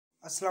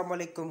Assalamu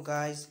alaikum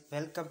guys,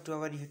 welcome to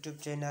our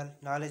YouTube channel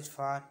Knowledge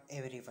for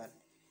Everyone.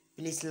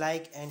 Please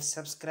like and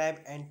subscribe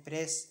and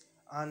press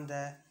on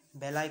the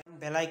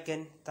bell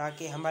icon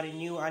ताकि हमारी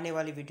new आने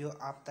वाली video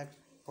आप तक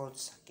पहुंच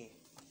सके.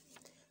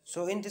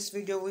 So in this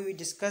video we will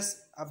discuss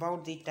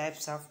about the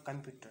types of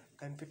computer.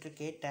 Computer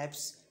के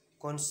types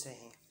कौन से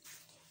हैं.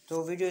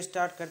 तो वीडियो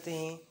स्टार्ट करते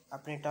हैं,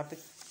 अपने टॉपिक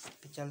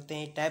पे चलते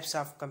हैं. Types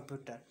of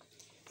computer.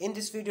 In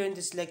this video, in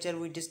this lecture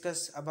we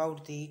discuss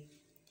about the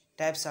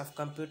types of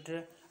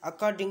computer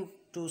according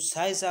to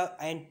size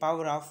and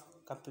power of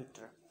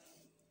computer.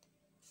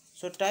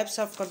 So types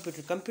of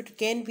computer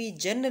can be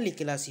generally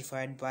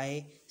classified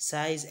by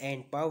size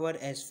and power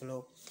as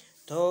follow,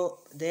 though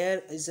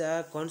there is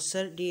a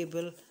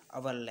considerable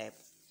overlap.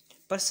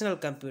 Personal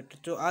computer,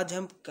 तो आज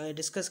हम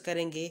discuss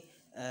करेंगे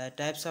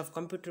types of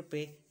computer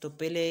पे. तो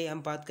पहले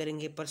हम बात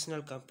करेंगे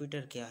पर्सनल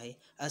कंप्यूटर क्या है.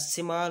 A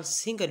small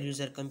single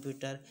user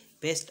computer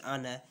based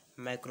on a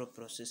micro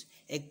process.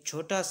 एक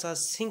छोटा सा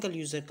सिंगल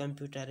यूज़र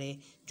कंप्यूटर है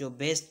जो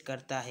बेस्ड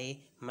करता है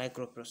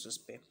माइक्रो प्रोसेस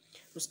पे.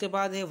 उसके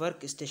बाद है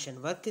work station.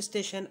 Work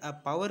station a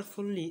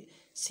powerful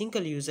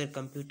single user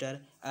computer.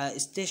 A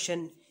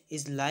station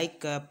is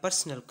like a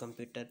personal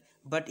computer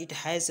but it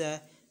has a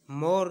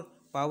more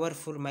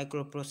powerful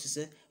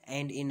microprocessor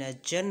and in a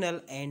general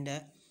and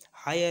a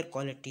higher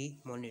quality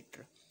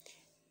monitor.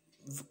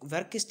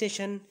 Work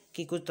station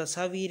की कुछ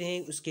तस्वीर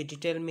हैं, उसके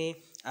detail में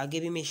आगे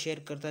भी मैं share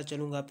करता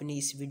चलूँगा अपनी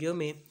इस वीडियो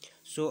में.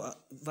 सो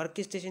वर्क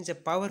स्टेशन से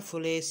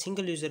पावरफुल है,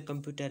 सिंगल यूज़र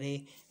कंप्यूटर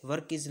है.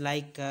 Work is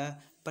like a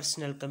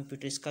personal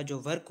computer. इसका जो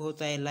वर्क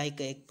होता है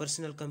लाइक एक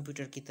पर्सनल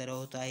कंप्यूटर की तरह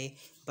होता है,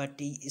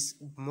 बट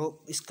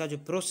इसका जो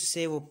प्रोसेस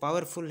है वो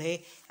पावरफुल है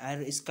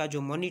और इसका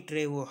जो मॉनिटर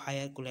है वो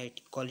हायर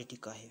क्वालिटी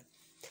का है.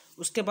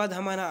 उसके बाद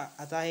हमारा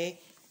आता है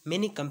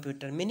मिनी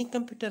कंप्यूटर. मिनी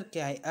कंप्यूटर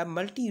क्या है? अब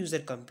मल्टी यूज़र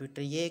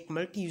कंप्यूटर. ये एक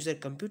मल्टी यूज़र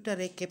कंप्यूटर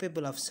है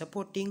capable of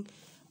supporting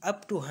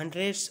up two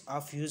hundred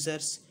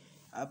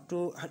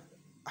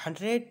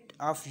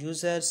of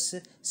users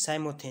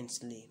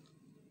simultaneously.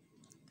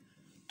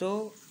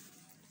 तो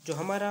जो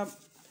हमारा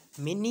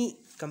मिनी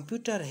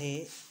कंप्यूटर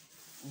है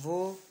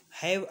वो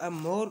have a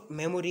more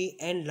memory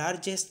and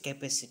largest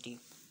capacity.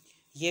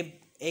 ये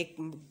एक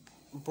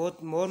बहुत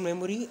मोर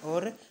मेमोरी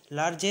और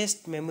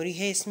लार्जेस्ट मेमोरी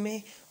है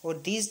इसमें.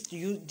 और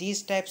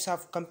these types of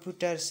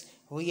computers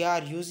we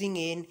are using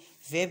in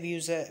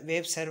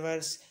web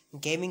servers,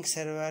 gaming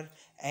server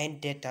and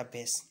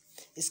database.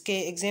 इसके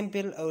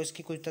एग्जाम्पल और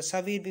इसकी कुछ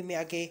तस्वीर भी मैं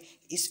आगे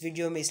इस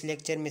वीडियो में, इस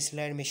लेक्चर में,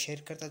 स्लाइड में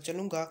शेयर करता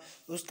चलूँगा.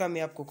 उसका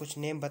मैं आपको कुछ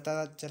नेम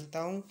बताता चलता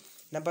हूँ.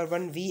 Number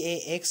 1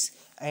 VAX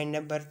and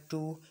number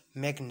 2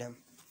 magnum.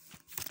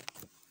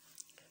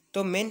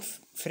 तो main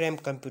frame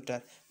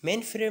computer.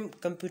 Main frame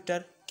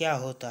computer क्या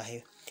होता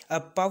है? A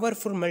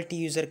powerful multi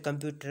user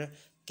computer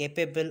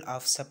capable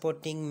of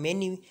supporting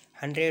many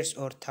hundreds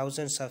or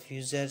thousands of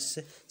users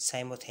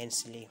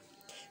simultaneously.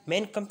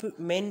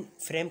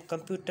 Mainframe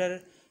computer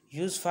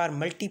used for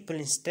multiple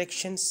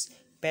instructions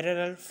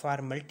parallel for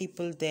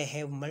multiple, they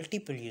have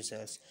multiple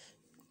users.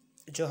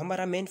 जो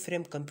हमारा main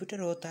frame computer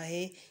होता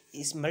है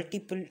इस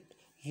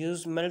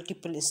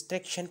multiple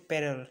instruction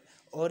parallel,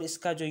 और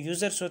इसका जो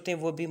users होते हैं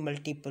वो भी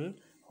मल्टीपल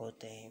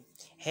होते हैं.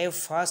 Have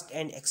fast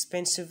and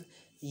expensive.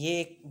 ये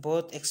एक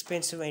बहुत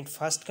एक्सपेंसिव एंड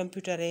फास्ट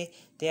कंप्यूटर है.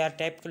 They are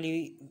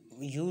typically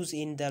use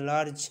in the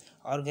large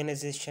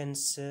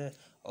organisations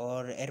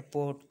और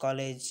एयरपोर्ट,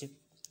 कॉलेज.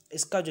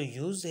 इसका जो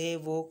यूज़ है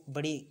वो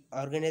बड़ी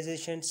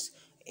ऑर्गेनाइजेशंस,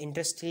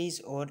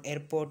 इंडस्ट्रीज़ और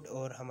एयरपोर्ट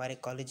और हमारे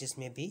कॉलेजेस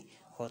में भी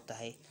होता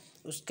है.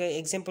 उसका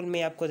एग्जांपल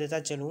मैं आपको देता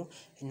चलूँ.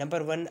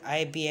 नंबर 1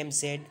 IBM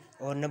Z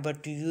और नंबर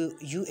 2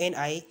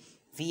 UNI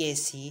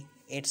VAC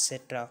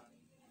एट्सेट्रा.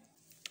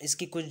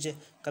 इसकी कुछ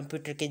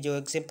कंप्यूटर के जो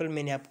एग्जांपल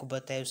मैंने आपको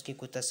बताया उसकी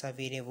कुछ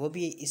तस्वीर है वो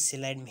भी इस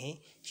स्लाइड में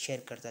शेयर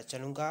करता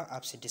चलूँगा,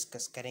 आपसे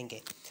डिस्कस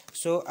करेंगे.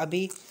 सो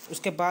अभी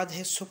उसके बाद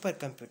है सुपर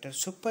कंप्यूटर.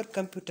 सुपर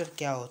कंप्यूटर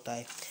क्या होता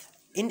है?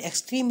 In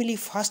extremely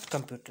fast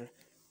computer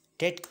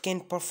date can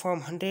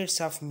perform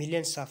hundreds of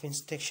millions of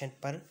instruction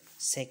पर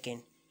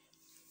सेकेंड.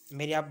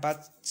 मेरी आप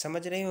बात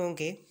समझ रहे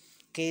होंगे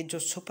कि जो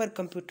सुपर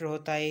कंप्यूटर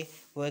होता है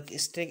वो एक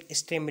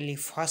एक्सट्रीमली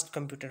फास्ट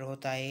कंप्यूटर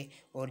होता है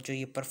और जो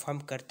ये परफॉर्म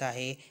करता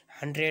है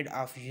 100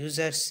 ऑफ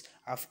यूज़र्स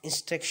ऑफ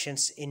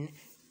इंस्ट्रक्शंस इन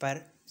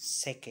पर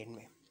सेकेंड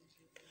में.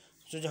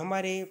 जो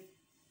हमारे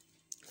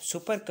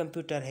सुपर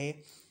कंप्यूटर है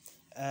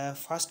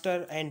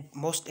फास्टर एंड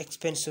मोस्ट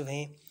एक्सपेंसिव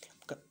हैं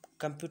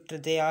computer.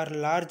 They are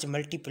large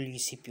multiple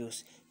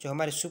CPUs. जो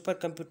हमारे सुपर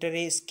कंप्यूटर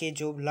है इसके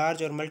जो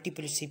लार्ज और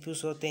मल्टीपल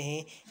CPUs होते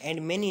हैं and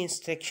many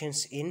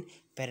instructions in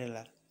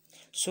parallel.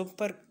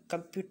 Super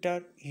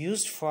computer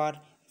used for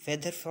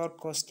weather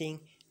forecasting,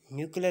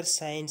 nuclear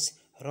science,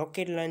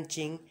 rocket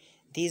launching.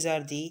 These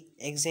are the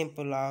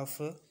example of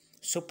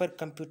super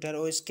computer.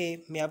 और इसके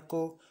मैं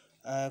आपको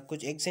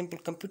कुछ एग्जांपल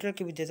कंप्यूटर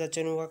के भी देता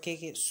चलूँगा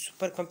कि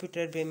सुपर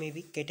कंप्यूटर में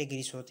भी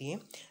कैटेगरीज होती हैं.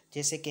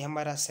 जैसे कि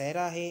हमारा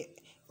सहरा है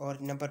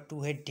और नंबर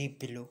 2 है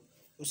डीप ब्लू.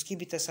 उसकी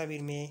भी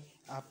तस्वीर मैं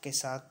आपके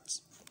साथ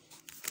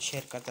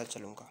शेयर करता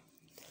चलूँगा.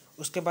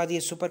 उसके बाद ये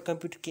सुपर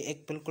कंप्यूटर की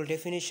एक बिल्कुल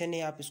डेफिनेशन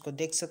है, आप इसको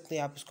देख सकते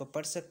हैं, आप इसको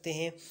पढ़ सकते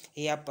हैं.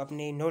 ये आप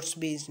अपने नोट्स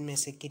भी इसमें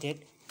से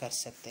क्रिएट कर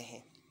सकते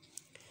हैं।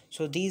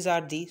 So these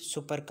are the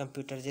super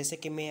computer. जैसे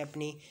कि मैं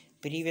अपनी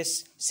प्रीवियस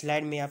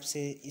स्लाइड में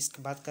आपसे इस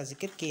बात का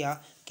जिक्र किया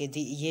कि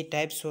ये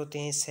टाइप्स होते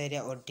हैं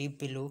सेरिया और डीप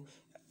ब्लू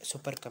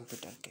सुपर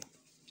कंप्यूटर के।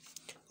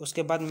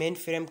 उसके बाद मेन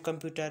फ्रेम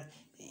कंप्यूटर,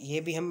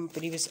 ये भी हम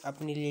प्रीवियस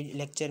अपने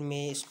लेक्चर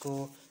में इसको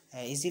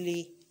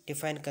इजीली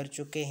डिफाइन कर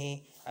चुके हैं।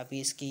 अभी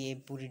इसकी ये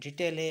पूरी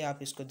डिटेल है, आप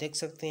इसको देख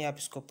सकते हैं, आप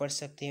इसको पढ़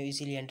सकते हैं,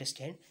 इजीली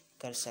अंडरस्टैंड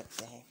कर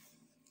सकते हैं।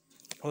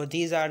 और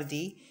these are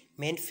the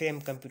main frame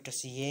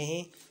computers, ये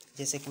हैं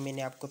जैसे कि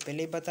मैंने आपको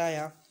पहले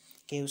बताया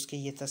कि उसके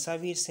ये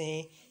तस्वीर से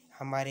हैं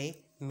हमारे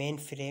मेन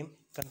फ्रेम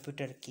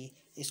कंप्यूटर की।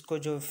 इसको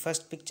जो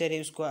फर्स्ट पिक्चर है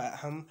उसको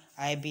हम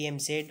IBM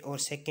Z और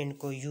सेकंड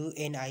को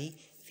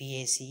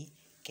UNIVAC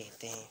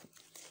कहते हैं।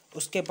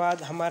 उसके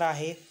बाद हमारा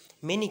है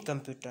मिनी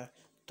कंप्यूटर।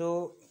 तो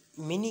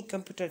मिनी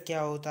कंप्यूटर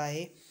क्या होता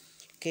है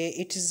कि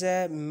it is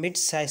a mid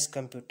size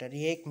computer.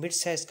 ये एक मिड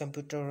साइज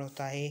कंप्यूटर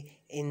होता है।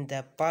 इन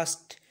द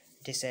पास्ट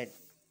डिसाइड,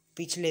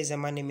 पिछले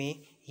ज़माने में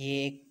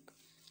ये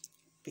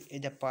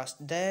एक the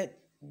past the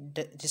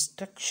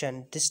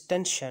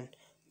distinction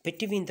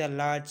between the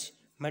large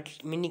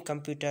mini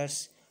computers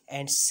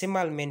and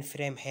small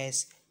mainframe has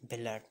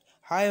blurred.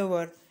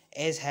 However,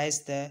 as has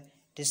the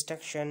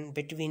distinction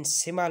between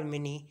small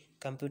mini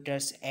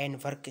computers and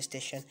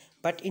workstation,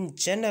 but in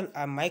general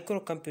a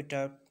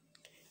microcomputer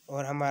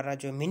और हमारा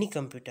जो mini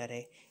computer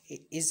है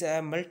is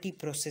a multi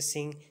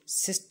processing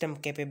system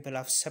capable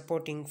of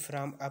supporting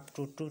from up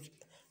to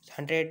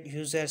 200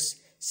 users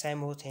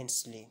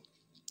simultaneously.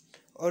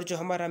 और जो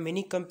हमारा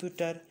mini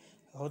computer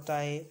होता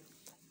है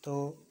तो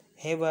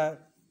have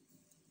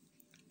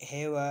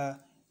a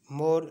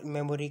more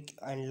memory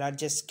and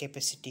largest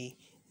capacity.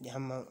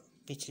 हम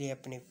पिछले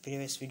अपने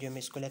प्रीवियस वीडियो में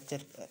इसको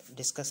लेक्चर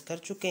डिस्कस कर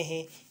चुके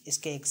हैं।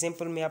 इसके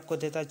एग्जांपल में आपको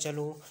देता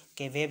चलूँ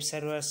कि web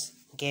servers,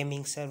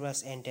 gaming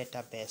servers and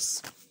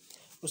database.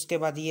 उसके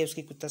बाद ये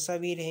उसकी कुछ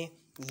तस्वीर हैं,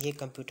 ये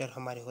कंप्यूटर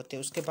हमारे होते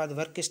हैं। उसके बाद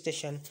वर्क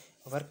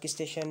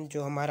स्टेशन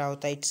जो हमारा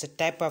होता है, it's a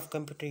type of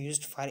computer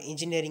used for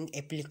engineering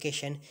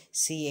application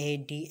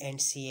CAD and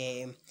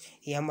CAM।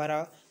 ये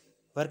हमारा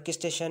वर्क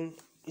स्टेशन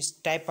इस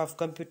टाइप ऑफ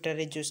कंप्यूटर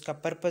है जो इसका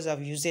पर्पज़ ऑफ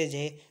यूजेज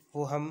है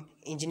वो हम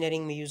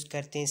इंजीनियरिंग में यूज़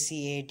करते हैं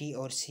CAD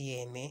और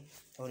CAM में,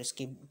 और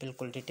इसकी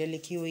बिल्कुल डिटेल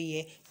लिखी हुई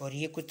है। और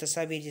ये कुछ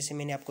तस्वीर जैसे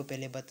मैंने आपको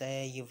पहले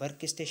बताया, ये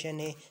वर्क स्टेशन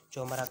है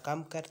जो हमारा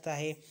काम करता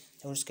है।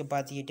 और उसके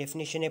बाद ये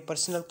डेफिनेशन है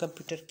पर्सनल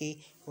कंप्यूटर की,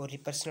 और ये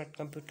पर्सनल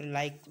कंप्यूटर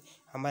लाइक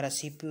हमारा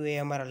CPU है,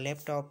 हमारा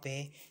लैपटॉप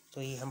है,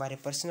 तो ये हमारे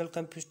पर्सनल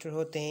कंप्यूटर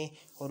होते हैं।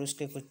 और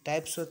उसके कुछ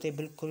टाइप्स होते हैं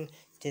बिल्कुल,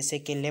 जैसे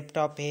कि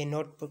लैपटॉप है,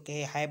 नोटबुक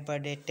है,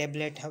 हाइब्रिड है,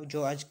 टैबलेट है,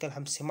 जो आजकल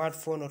हम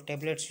स्मार्टफोन और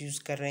टैबलेट्स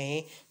यूज़ कर रहे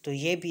हैं, तो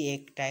ये भी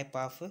एक टाइप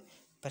ऑफ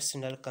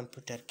पर्सनल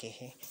कंप्यूटर के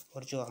हैं।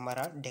 और जो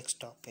हमारा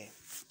डेस्कटॉप है,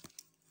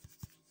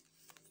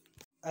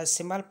 a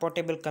small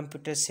portable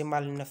computer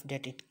small enough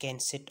that it can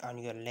sit on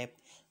your lap.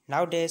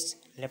 Nowadays,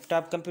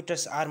 laptop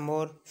computers are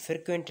more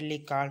frequently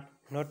called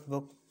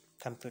notebook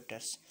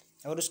computers.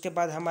 और उसके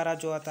बाद हमारा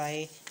जो आता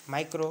है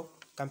माइक्रो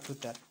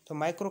कंप्यूटर। तो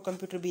माइक्रो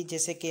कंप्यूटर भी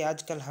जैसे कि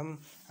आजकल हम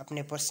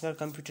अपने पर्सनल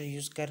कंप्यूटर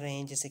यूज़ कर रहे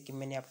हैं, जैसे कि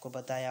मैंने आपको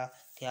बताया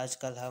कि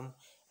आजकल हम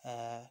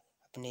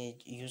अपने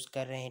यूज़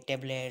कर रहे हैं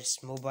tablets,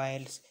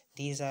 mobiles,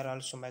 these are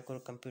also micro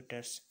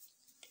computers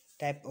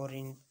type, और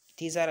इन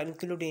these are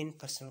included in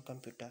personal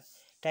computer.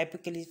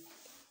 Typically,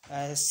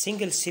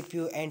 single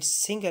CPU and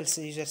single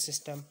user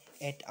system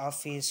at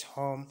office,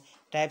 home.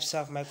 Types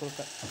of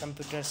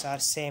microcomputers are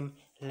same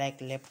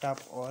like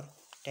laptop और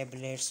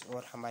tablets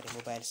और हमारे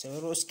mobile से।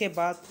 और उसके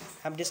बाद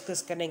हम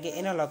discuss करेंगे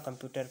एनालॉग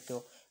कंप्यूटर को,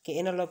 कि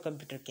एनालॉग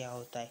कंप्यूटर क्या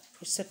होता है।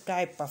 It's a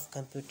type of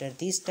computer.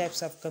 These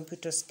types of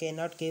computers can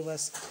not give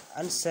us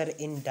answer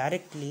in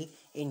directly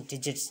in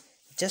digits,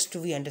 just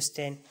we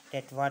understand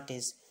that what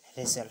is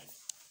result.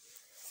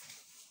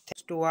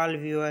 Thanks to all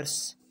viewers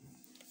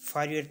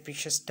for your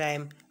precious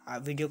time.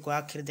 Video को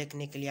आखिर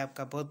देखने के लिए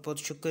आपका बहुत बहुत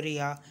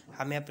शुक्रिया।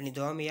 हमें अपनी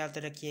दुआ में याद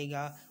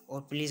रखिएगा,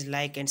 और please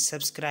like and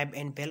subscribe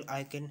and bell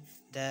icon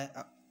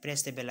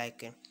press the bell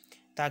icon,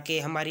 ताकि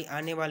हमारी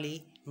आने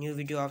वाली न्यू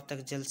वीडियो आप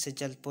तक जल्द से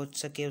जल्द पहुंच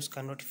सके,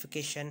 उसका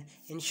नोटिफिकेशन।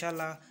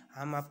 इंशाल्लाह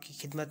हम आपकी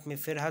खिदमत में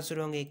फिर हाजिर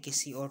होंगे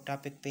किसी और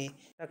टॉपिक पे।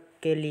 तक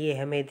के लिए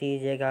हमें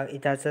दीजिएगा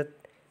इजाज़त।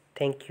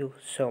 Thank you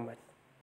so much.